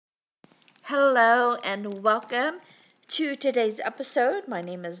Hello and welcome to today's episode. My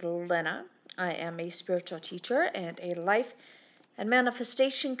name is Lena. I am a spiritual teacher and a life and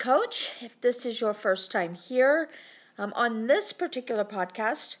manifestation coach. If this is your first time here, on this particular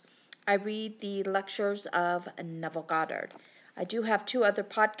podcast, I read the lectures of Neville Goddard. I do have two other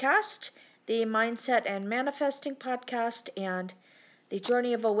podcasts, the Mindset and Manifesting podcast and the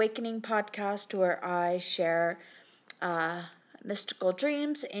Journey of Awakening podcast, where I share mystical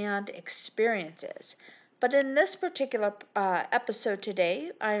dreams and experiences. But in this particular episode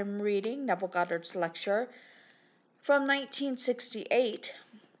today, I am reading Neville Goddard's lecture from 1968,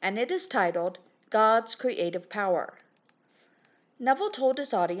 and it is titled God's Creative Power. Neville told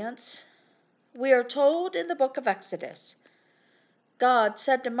his audience, "We are told in the book of Exodus, God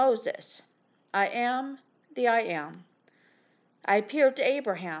said to Moses, I am the I am. I appeared to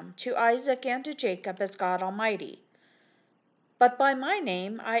Abraham, to Isaac, and to Jacob as God Almighty. But by my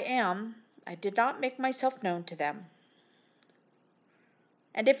name, I am, I did not make myself known to them."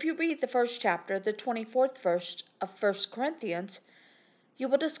 And if you read the first chapter, the 24th verse of 1 Corinthians, you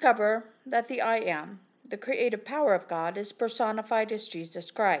will discover that the I am, the creative power of God, is personified as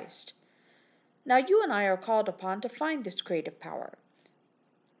Jesus Christ. Now you and I are called upon to find this creative power.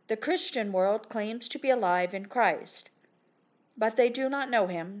 The Christian world claims to be alive in Christ, but they do not know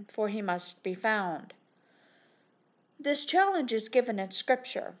him, for he must be found. This challenge is given in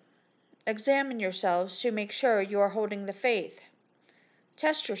Scripture. Examine yourselves to make sure you are holding the faith.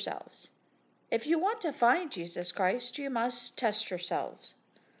 Test yourselves. If you want to find Jesus Christ, you must test yourselves.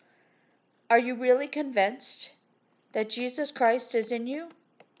 Are you really convinced that Jesus Christ is in you?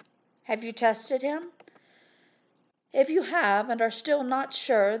 Have you tested him? If you have and are still not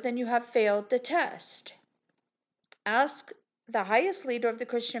sure, then you have failed the test. Ask the highest leader of the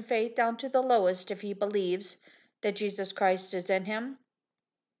Christian faith down to the lowest if he believes that Jesus Christ is in him.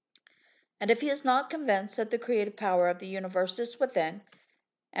 And if he is not convinced that the creative power of the universe is within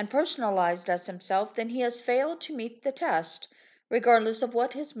and personalized as himself, then he has failed to meet the test, regardless of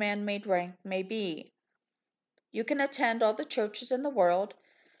what his man-made rank may be. You can attend all the churches in the world,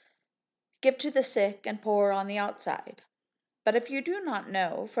 give to the sick and poor on the outside. But if you do not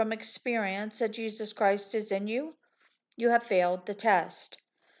know from experience that Jesus Christ is in you, you have failed the test.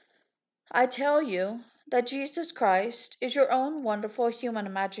 I tell you that Jesus Christ is your own wonderful human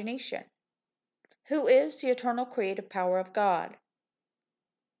imagination, who is the eternal creative power of God.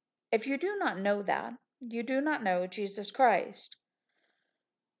 If you do not know that, you do not know Jesus Christ.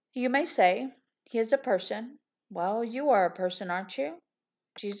 You may say, he is a person. Well, you are a person, aren't you?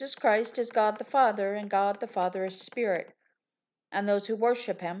 Jesus Christ is God the Father, and God the Father is Spirit, and those who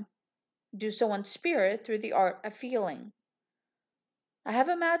worship him do so in spirit through the art of feeling. I have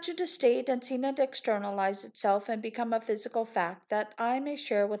imagined a state and seen it externalize itself and become a physical fact that I may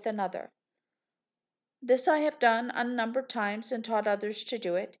share with another. This I have done unnumbered times and taught others to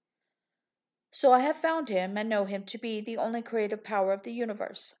do it. So I have found him and know him to be the only creative power of the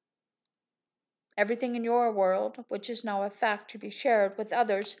universe. Everything in your world, which is now a fact to be shared with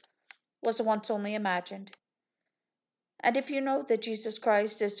others, was once only imagined. And if you know that Jesus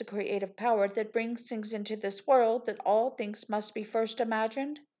Christ is the creative power that brings things into this world, that all things must be first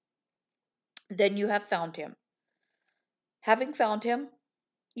imagined, then you have found him. Having found him,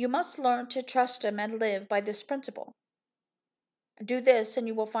 you must learn to trust him and live by this principle. Do this, and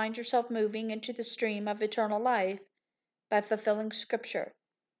you will find yourself moving into the stream of eternal life by fulfilling Scripture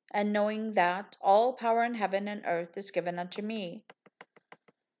and knowing that all power in heaven and earth is given unto me.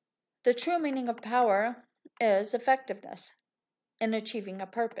 The true meaning of power is effectiveness in achieving a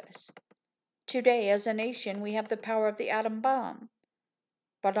purpose. Today, as a nation, we have the power of the atom bomb,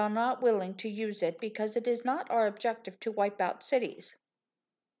 but are not willing to use it because it is not our objective to wipe out cities.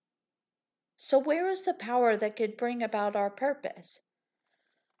 So where is the power that could bring about our purpose?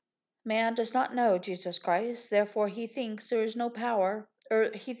 Man does not know Jesus Christ, therefore he thinks there is no power, or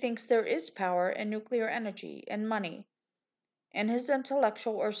he thinks there is power in nuclear energy and money, in his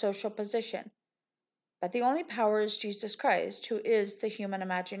intellectual or social position. But the only power is Jesus Christ, who is the human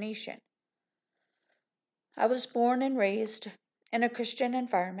imagination. I was born and raised in a Christian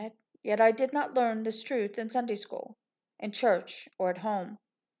environment, yet I did not learn this truth in Sunday school, in church, or at home.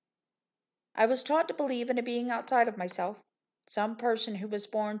 I was taught to believe in a being outside of myself, some person who was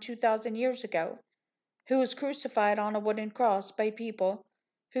born 2,000 years ago, who was crucified on a wooden cross by people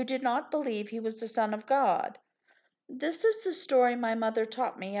who did not believe he was the Son of God. This is the story my mother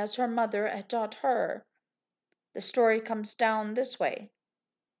taught me as her mother had taught her. The story comes down this way,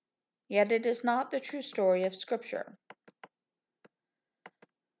 yet it is not the true story of Scripture.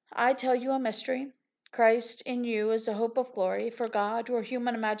 I tell you a mystery. Christ in you is the hope of glory, for God, your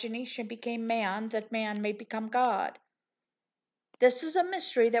human imagination, became man, that man may become God. This is a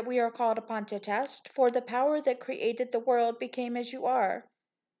mystery that we are called upon to test, for the power that created the world became as you are,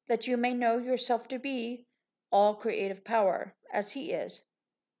 that you may know yourself to be all creative power, as he is.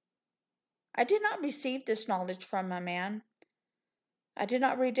 I did not receive this knowledge from a man. I did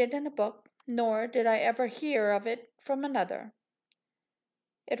not read it in a book, nor did I ever hear of it from another.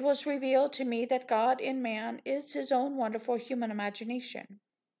 It was revealed to me that God in man is his own wonderful human imagination.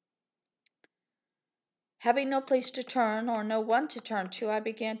 Having no place to turn or no one to turn to, I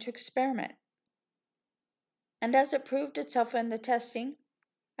began to experiment. And as it proved itself in the testing,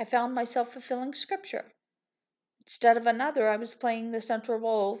 I found myself fulfilling Scripture. Instead of another, I was playing the central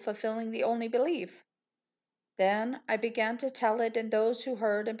role, fulfilling the only belief. Then I began to tell it, and those who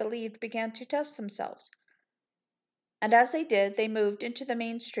heard and believed began to test themselves. And as they did, they moved into the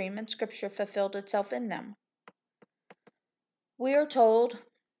mainstream, and Scripture fulfilled itself in them. We are told,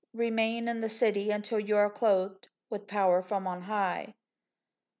 "Remain in the city until you are clothed with power from on high."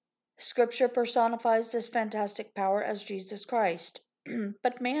 Scripture personifies this fantastic power as Jesus Christ.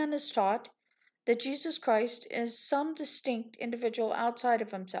 But man is taught that Jesus Christ is some distinct individual outside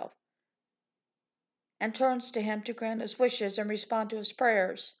of himself, and turns to him to grant his wishes and respond to his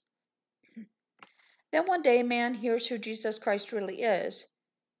prayers. Then one day man hears who Jesus Christ really is,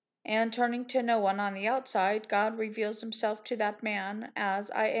 and turning to no one on the outside, God reveals himself to that man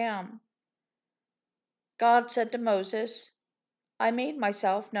as I am. God said to Moses, "I made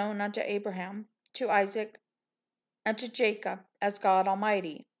myself known unto Abraham, to Isaac, and to Jacob as God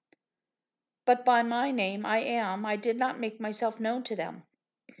Almighty. But by my name I am, I did not make myself known to them."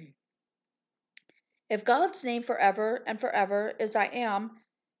 If God's name forever and forever is I am,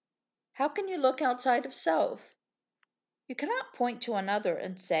 how can you look outside of self? You cannot point to another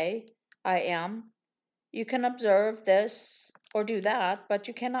and say, I am. You can observe this or do that, but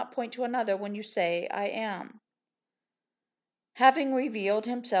you cannot point to another when you say, I am. Having revealed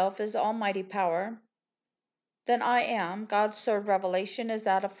himself as almighty power, then I am, God's third revelation, is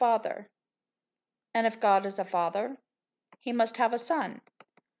that of Father. And if God is a Father, he must have a Son.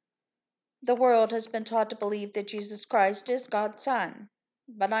 The world has been taught to believe that Jesus Christ is God's Son,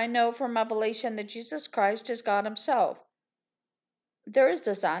 but I know from revelation that Jesus Christ is God himself. There is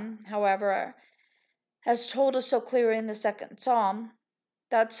a Son, however, as told us so clearly in the second Psalm.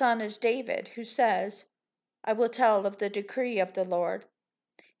 That Son is David, who says, I will tell of the decree of the Lord.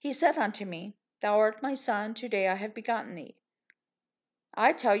 He said unto me, Thou art my Son, today I have begotten thee.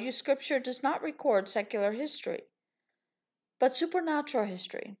 I tell you, Scripture does not record secular history, but supernatural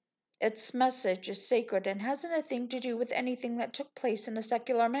history. Its message is sacred and hasn't a thing to do with anything that took place in a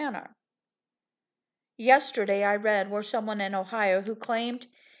secular manner. Yesterday I read where someone in Ohio who claimed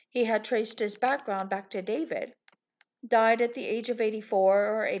he had traced his background back to David died at the age of 84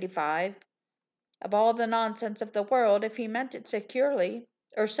 or 85. Of all the nonsense of the world, if he meant it securely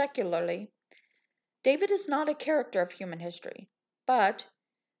or secularly, David is not a character of human history, but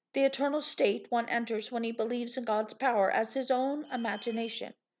the eternal state one enters when he believes in God's power as his own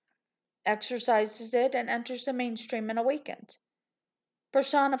imagination, exercises it, and enters the mainstream and awakens.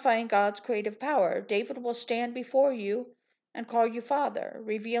 Personifying God's creative power, David will stand before you and call you Father,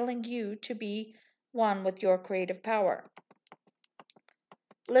 revealing you to be one with your creative power.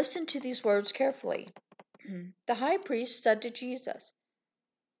 Listen to these words carefully. The high priest said to Jesus,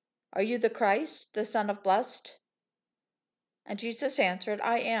 Are you the Christ, the Son of Blessed? And Jesus answered,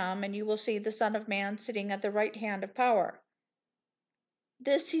 I am, and you will see the Son of Man sitting at the right hand of power.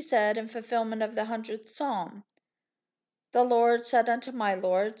 This he said in fulfillment of the 100th Psalm. The Lord said unto my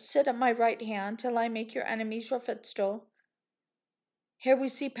Lord, Sit at my right hand till I make your enemies your footstool. Here we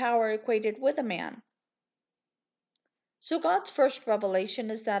see power equated with a man. So God's first revelation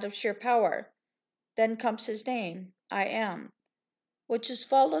is that of sheer power. Then comes his name, I am, which is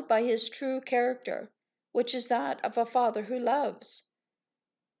followed by his true character, which is that of a father who loves.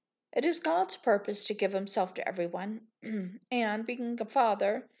 It is God's purpose to give himself to everyone, and being a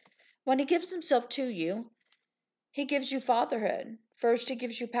father, when he gives himself to you, he gives you fatherhood. First, he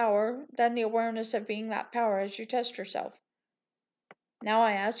gives you power, then the awareness of being that power as you test yourself. Now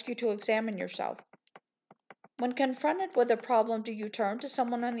I ask you to examine yourself. When confronted with a problem, do you turn to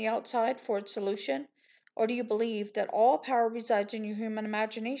someone on the outside for its solution, or do you believe that all power resides in your human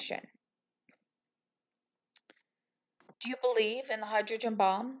imagination? Do you believe in the hydrogen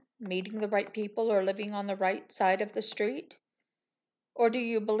bomb, meeting the right people, or living on the right side of the street? Or do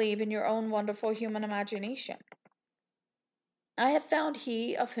you believe in your own wonderful human imagination? I have found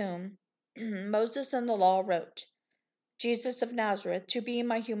he of whom Moses in the law wrote, Jesus of Nazareth, to be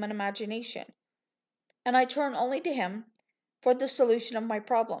my human imagination. and I turn only to Him for the solution of my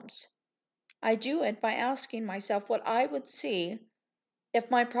problems. I do it by asking myself what I would see if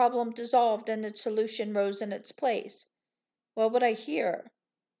my problem dissolved and its solution rose in its place. What would I hear?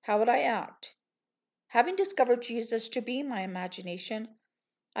 How would I act? Having discovered Jesus to be my imagination,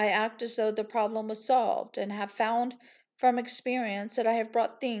 I act as though the problem was solved, and have found from experience that I have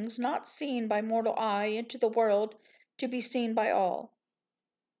brought things not seen by mortal eye into the world to be seen by all.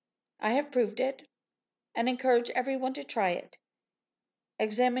 I have proved it, and encourage everyone to try it.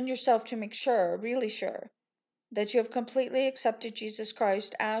 Examine yourself to make sure, really sure, that you have completely accepted Jesus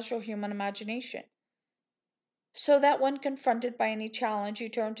Christ as your human imagination, so that when confronted by any challenge, you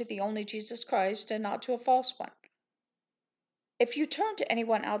turn to the only Jesus Christ and not to a false one. If you turn to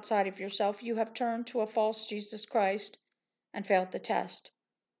anyone outside of yourself, you have turned to a false Jesus Christ and failed the test.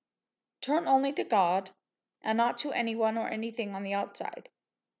 Turn only to God and not to anyone or anything on the outside.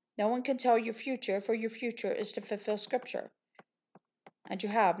 No one can tell your future, for your future is to fulfill Scripture, and you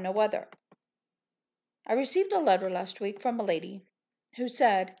have no other. I received a letter last week from a lady who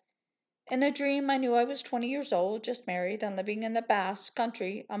said, "In a dream, I knew I was 20 years old, just married, and living in the Basque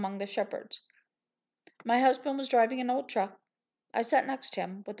country among the shepherds. My husband was driving an old truck. I sat next to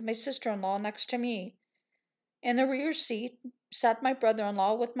him, with my sister-in-law next to me. In the rear seat sat my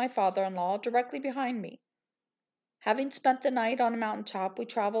brother-in-law with my father-in-law directly behind me. Having spent the night on a mountaintop, we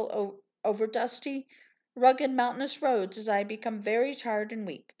traveled over dusty, rugged, mountainous roads as I had become very tired and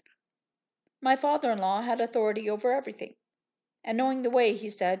weak. My father-in-law had authority over everything, and knowing the way, he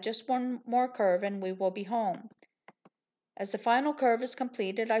said, 'Just one more curve and we will be home.' As the final curve is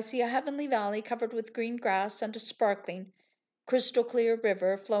completed, I see a heavenly valley covered with green grass and a sparkling, crystal clear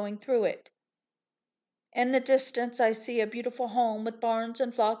river flowing through it. In the distance, I see a beautiful home with barns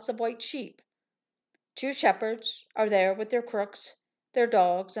and flocks of white sheep. 2 shepherds are there with their crooks, their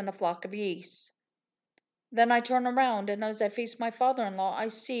dogs, and a flock of geese. Then I turn around, and as I face my father-in-law, I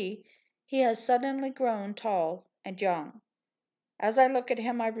see he has suddenly grown tall and young. As I look at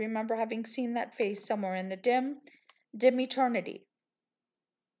him, I remember having seen that face somewhere in the dim, dim eternity.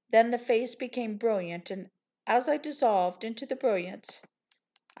 Then the face became brilliant, and as I dissolved into the brilliance,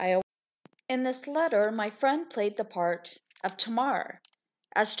 I awoke." In this letter, my friend played the part of Tamar,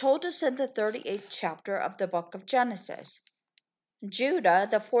 as told us in the 38th chapter of the book of Genesis. Judah,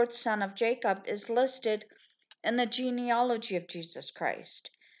 the fourth son of Jacob, is listed in the genealogy of Jesus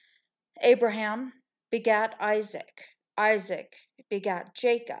Christ. Abraham begat Isaac. Isaac begat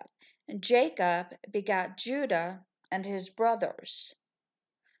Jacob. And Jacob begat Judah and his brothers.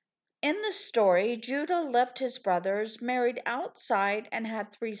 In the story, Judah left his brothers, married outside, and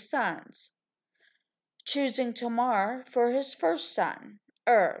had 3 sons, choosing Tamar for his first son,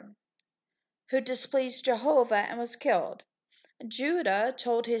 who displeased Jehovah and was killed. Judah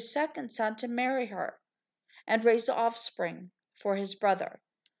told his second son to marry her and raise offspring for his brother,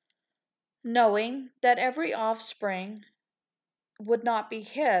 knowing that every offspring would not be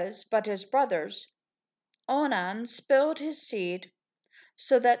his but his brother's. Onan spilled his seed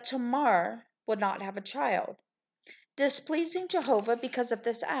so that Tamar would not have a child. Displeasing Jehovah because of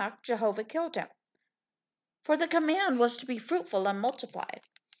this act, Jehovah killed him. For the command was to be fruitful and multiply,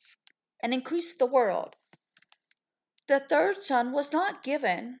 and increase the world. The third son was not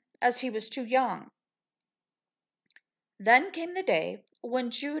given, as he was too young. Then came the day when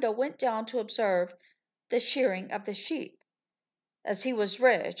Judah went down to observe the shearing of the sheep, as he was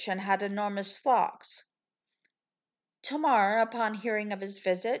rich and had enormous flocks. Tamar, upon hearing of his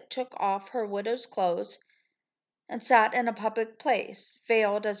visit, took off her widow's clothes and sat in a public place,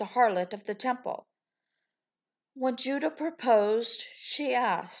 veiled as a harlot of the temple. When Judah proposed, she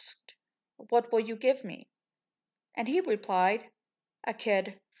asked, "What will you give me?" And he replied, "A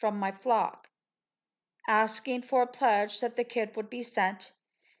kid from my flock." Asking for a pledge that the kid would be sent,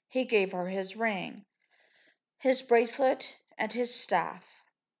 he gave her his ring, his bracelet, and his staff,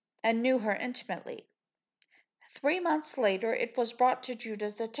 and knew her intimately. 3 months later, it was brought to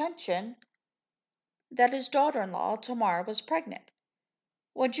Judah's attention that his daughter-in-law, Tamar, was pregnant.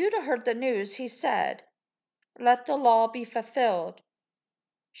 When Judah heard the news, he said, "Let the law be fulfilled.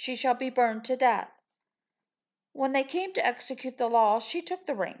 She shall be burned to death." When they came to execute the law, she took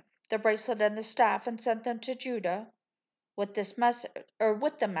the ring, the bracelet, and the staff, and sent them to Judah with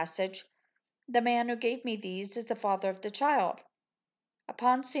the message, "The man who gave me these is the father of the child."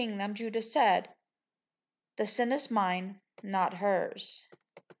 Upon seeing them, Judah said, "The sin is mine, not hers."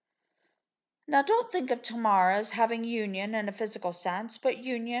 Now don't think of Tamar as having union in a physical sense, but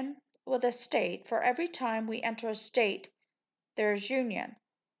union with a state. For every time we enter a state, there is union.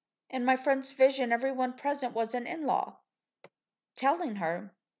 In my friend's vision, everyone present was an in-law, telling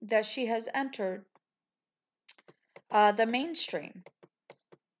her that she has entered The mainstream.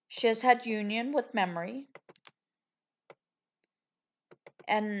 She has had union with memory,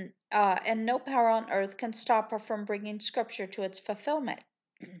 and no power on earth can stop her from bringing Scripture to its fulfillment.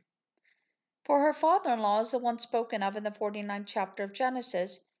 For her father-in-law is the one spoken of in the 49th chapter of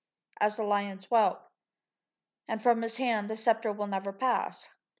Genesis as the lion's whelp, and from his hand the scepter will never pass.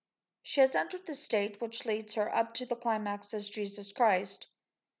 She has entered the state which leads her up to the climax as Jesus Christ,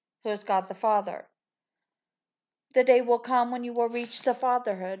 who is God the Father. The day will come when you will reach the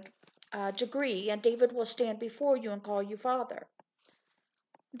fatherhood degree, and David will stand before you and call you Father.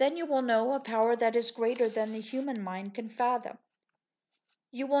 Then you will know a power that is greater than the human mind can fathom.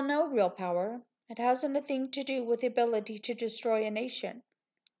 You will know real power. It hasn't a thing to do with the ability to destroy a nation.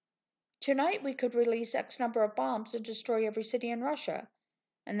 Tonight we could release X number of bombs and destroy every city in Russia,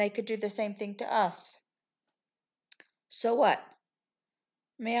 and they could do the same thing to us. So what?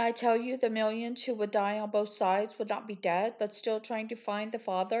 May I tell you the millions who would die on both sides would not be dead, but still trying to find the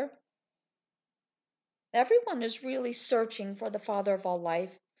Father? Everyone is really searching for the Father of all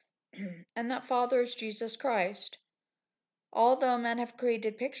life, and that Father is Jesus Christ. Although men have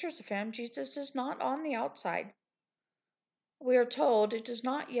created pictures of him, Jesus is not on the outside. We are told it does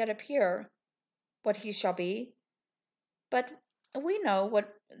not yet appear what he shall be, but we know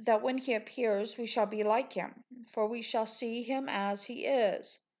that when he appears we shall be like him, for we shall see him as he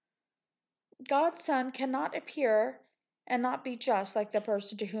is. God's Son cannot appear and not be just like the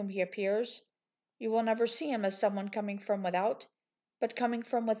person to whom he appears. You will never see him as someone coming from without, but coming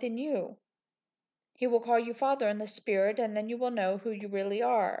from within you. He will call you Father in the Spirit, and then you will know who you really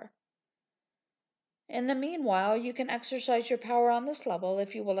are. In the meanwhile, you can exercise your power on this level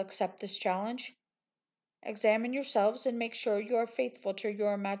if you will accept this challenge. Examine yourselves and make sure you are faithful to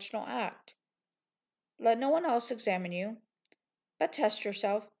your imaginal act. Let no one else examine you, but test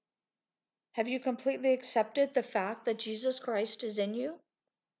yourself. Have you completely accepted the fact that Jesus Christ is in you?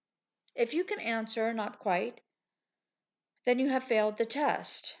 If you can answer not quite, then you have failed the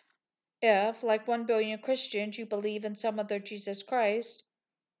test. If, like 1 billion Christians, you believe in some other Jesus Christ,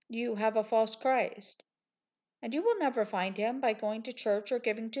 you have a false Christ. And you will never find him by going to church or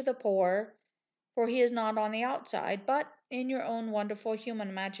giving to the poor, for he is not on the outside, but in your own wonderful human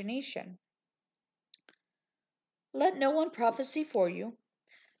imagination. Let no one prophesy for you.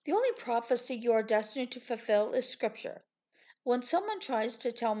 The only prophecy you are destined to fulfill is Scripture. When someone tries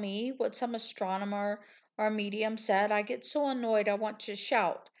to tell me what some astronomer or medium said, I get so annoyed I want to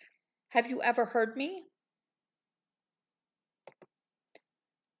shout. Have you ever heard me?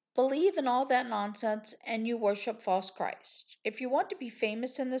 Believe in all that nonsense and you worship false Christ. If you want to be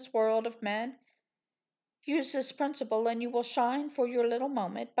famous in this world of men, use this principle and you will shine for your little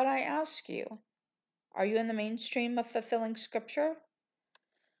moment. But I ask you, are you in the mainstream of fulfilling Scripture?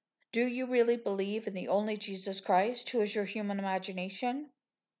 Do you really believe in the only Jesus Christ, who is your human imagination?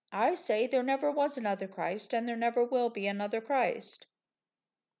 I say there never was another Christ, and there never will be another Christ.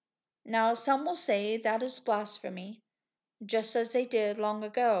 Now, some will say that is blasphemy, just as they did long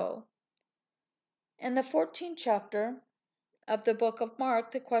ago. In the 14th chapter of the book of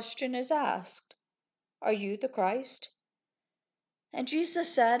Mark, the question is asked, are you the Christ? And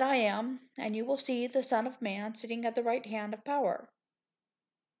Jesus said, I am, and you will see the Son of Man sitting at the right hand of power.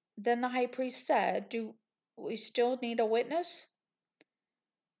 Then the high priest said, do we still need a witness?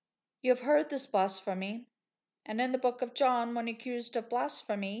 You have heard this blasphemy. And in the book of John, when accused of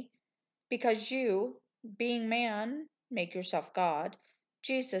blasphemy, because you, being man, make yourself God,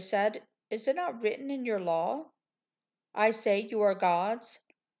 Jesus said, is it not written in your law? I say you are gods.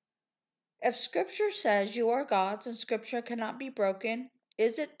 If Scripture says you are gods and Scripture cannot be broken,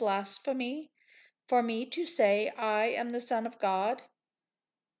 is it blasphemy for me to say I am the Son of God,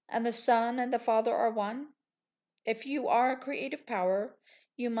 and the Son and the Father are one? If you are a creative power,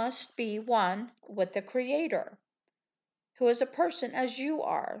 you must be one with the Creator, who is a person as you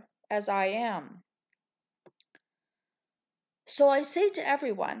are, as I am. So I say to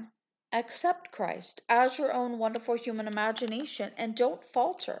everyone, accept Christ as your own wonderful human imagination and don't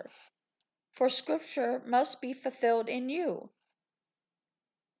falter, for Scripture must be fulfilled in you.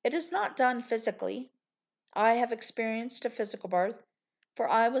 It is not done physically. I have experienced a physical birth, for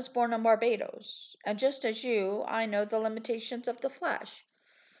I was born in Barbados, and just as you, I know the limitations of the flesh.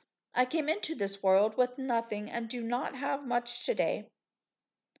 I came into this world with nothing and do not have much today.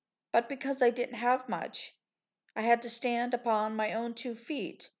 But because I didn't have much, I had to stand upon my own 2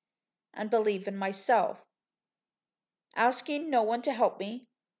 feet and believe in myself, asking no one to help me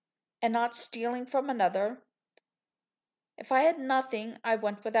and not stealing from another. If I had nothing, I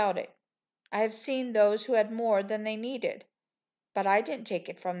went without it. I have seen those who had more than they needed, but I didn't take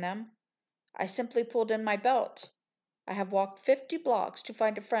it from them. I simply pulled in my belt. I have walked 50 blocks to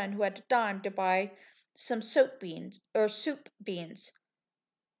find a friend who had a dime to buy some soup beans.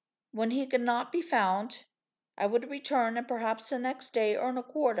 When he could not be found, I would return and perhaps the next day earn a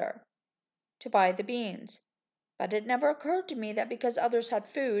quarter to buy the beans. But it never occurred to me that because others had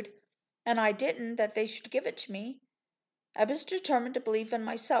food and I didn't, that they should give it to me. I was determined to believe in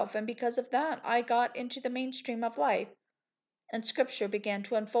myself, and because of that, I got into the mainstream of life, and Scripture began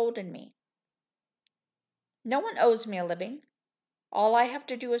to unfold in me. No one owes me a living. All I have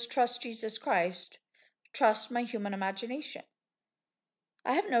to do is trust Jesus Christ, trust my human imagination.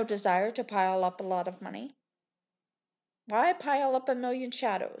 I have no desire to pile up a lot of money. Why pile up a million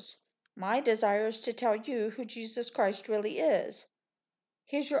shadows? My desire is to tell you who Jesus Christ really is.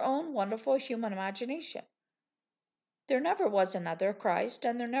 He is your own wonderful human imagination. There never was another Christ,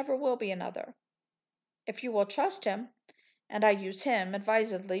 and there never will be another. If you will trust him, and I use him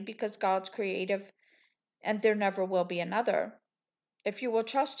advisedly because God's creative and there never will be another. If you will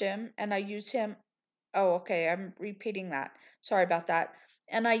trust him, and I use him, oh, okay, I'm repeating that. Sorry about that.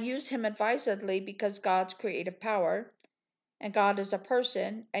 And I use him advisedly because God's creative power, and God is a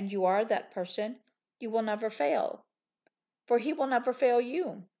person, and you are that person, you will never fail, for he will never fail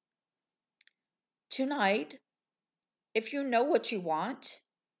you. Tonight, if you know what you want,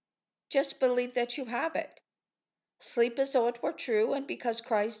 just believe that you have it. Sleep as though it were true, and because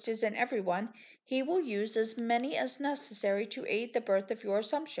Christ is in everyone, he will use as many as necessary to aid the birth of your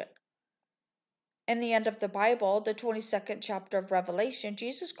assumption. In the end of the Bible, the 22nd chapter of Revelation,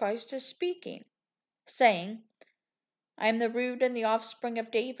 Jesus Christ is speaking, saying, I am the root and the offspring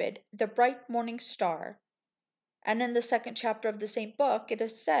of David, the bright morning star. And in the 2nd chapter of the same book, it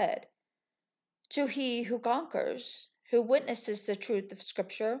is said, to he who conquers, who witnesses the truth of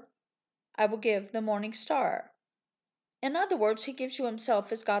Scripture, I will give the morning star. In other words, he gives you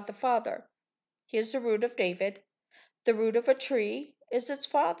himself as God the Father. He is the root of David. The root of a tree is its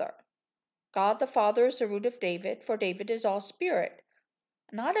father. God the Father is the root of David, for David is all spirit,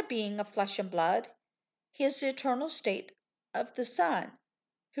 not a being of flesh and blood. He is the eternal state of the Son,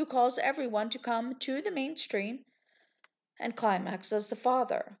 who calls everyone to come to the mainstream and climax as the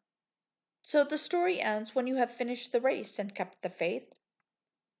Father. So the story ends when you have finished the race and kept the faith.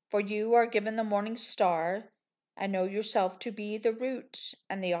 For you are given the morning star, and know yourself to be the root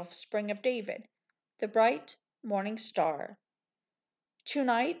and the offspring of David, the bright morning star.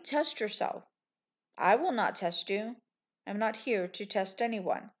 Tonight, test yourself. I will not test you. I am not here to test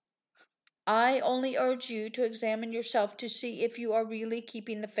anyone. I only urge you to examine yourself to see if you are really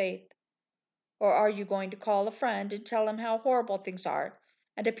keeping the faith. Or are you going to call a friend and tell him how horrible things are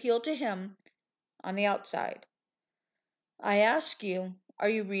and appeal to him on the outside? I ask you, are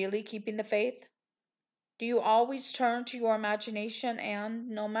you really keeping the faith? Do you always turn to your imagination and,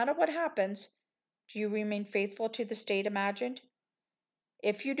 no matter what happens, do you remain faithful to the state imagined?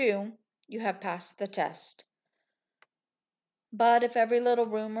 If you do, you have passed the test. But if every little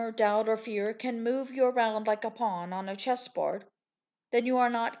rumor, doubt, or fear can move you around like a pawn on a chessboard, then you are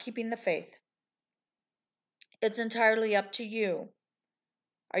not keeping the faith. It's entirely up to you.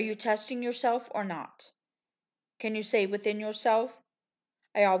 Are you testing yourself or not? Can you say within yourself,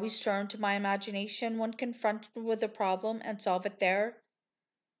 I always turn to my imagination when confronted with a problem and solve it there?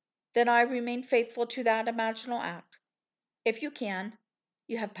 Then I remain faithful to that imaginal act. If you can,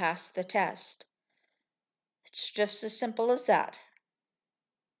 you have passed the test. It's just as simple as that.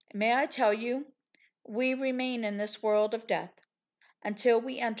 May I tell you, we remain in this world of death until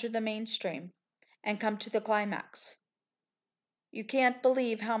we enter the mainstream and come to the climax. You can't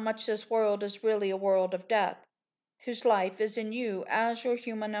believe how much this world is really a world of death, whose life is in you as your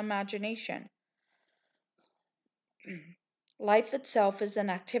human imagination. Life itself is an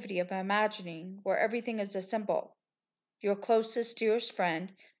activity of imagining where everything is a symbol. Your closest, dearest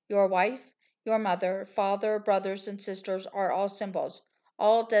friend, your wife, your mother, father, brothers, and sisters are all symbols,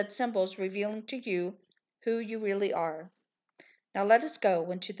 all dead symbols revealing to you who you really are. Now let us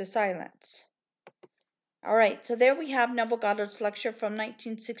go into the silence. All right, so there we have Neville Goddard's lecture from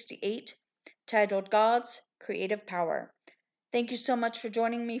 1968 titled God's Creative Power. Thank you so much for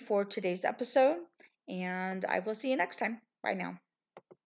joining me for today's episode, and I will see you next time. Bye now.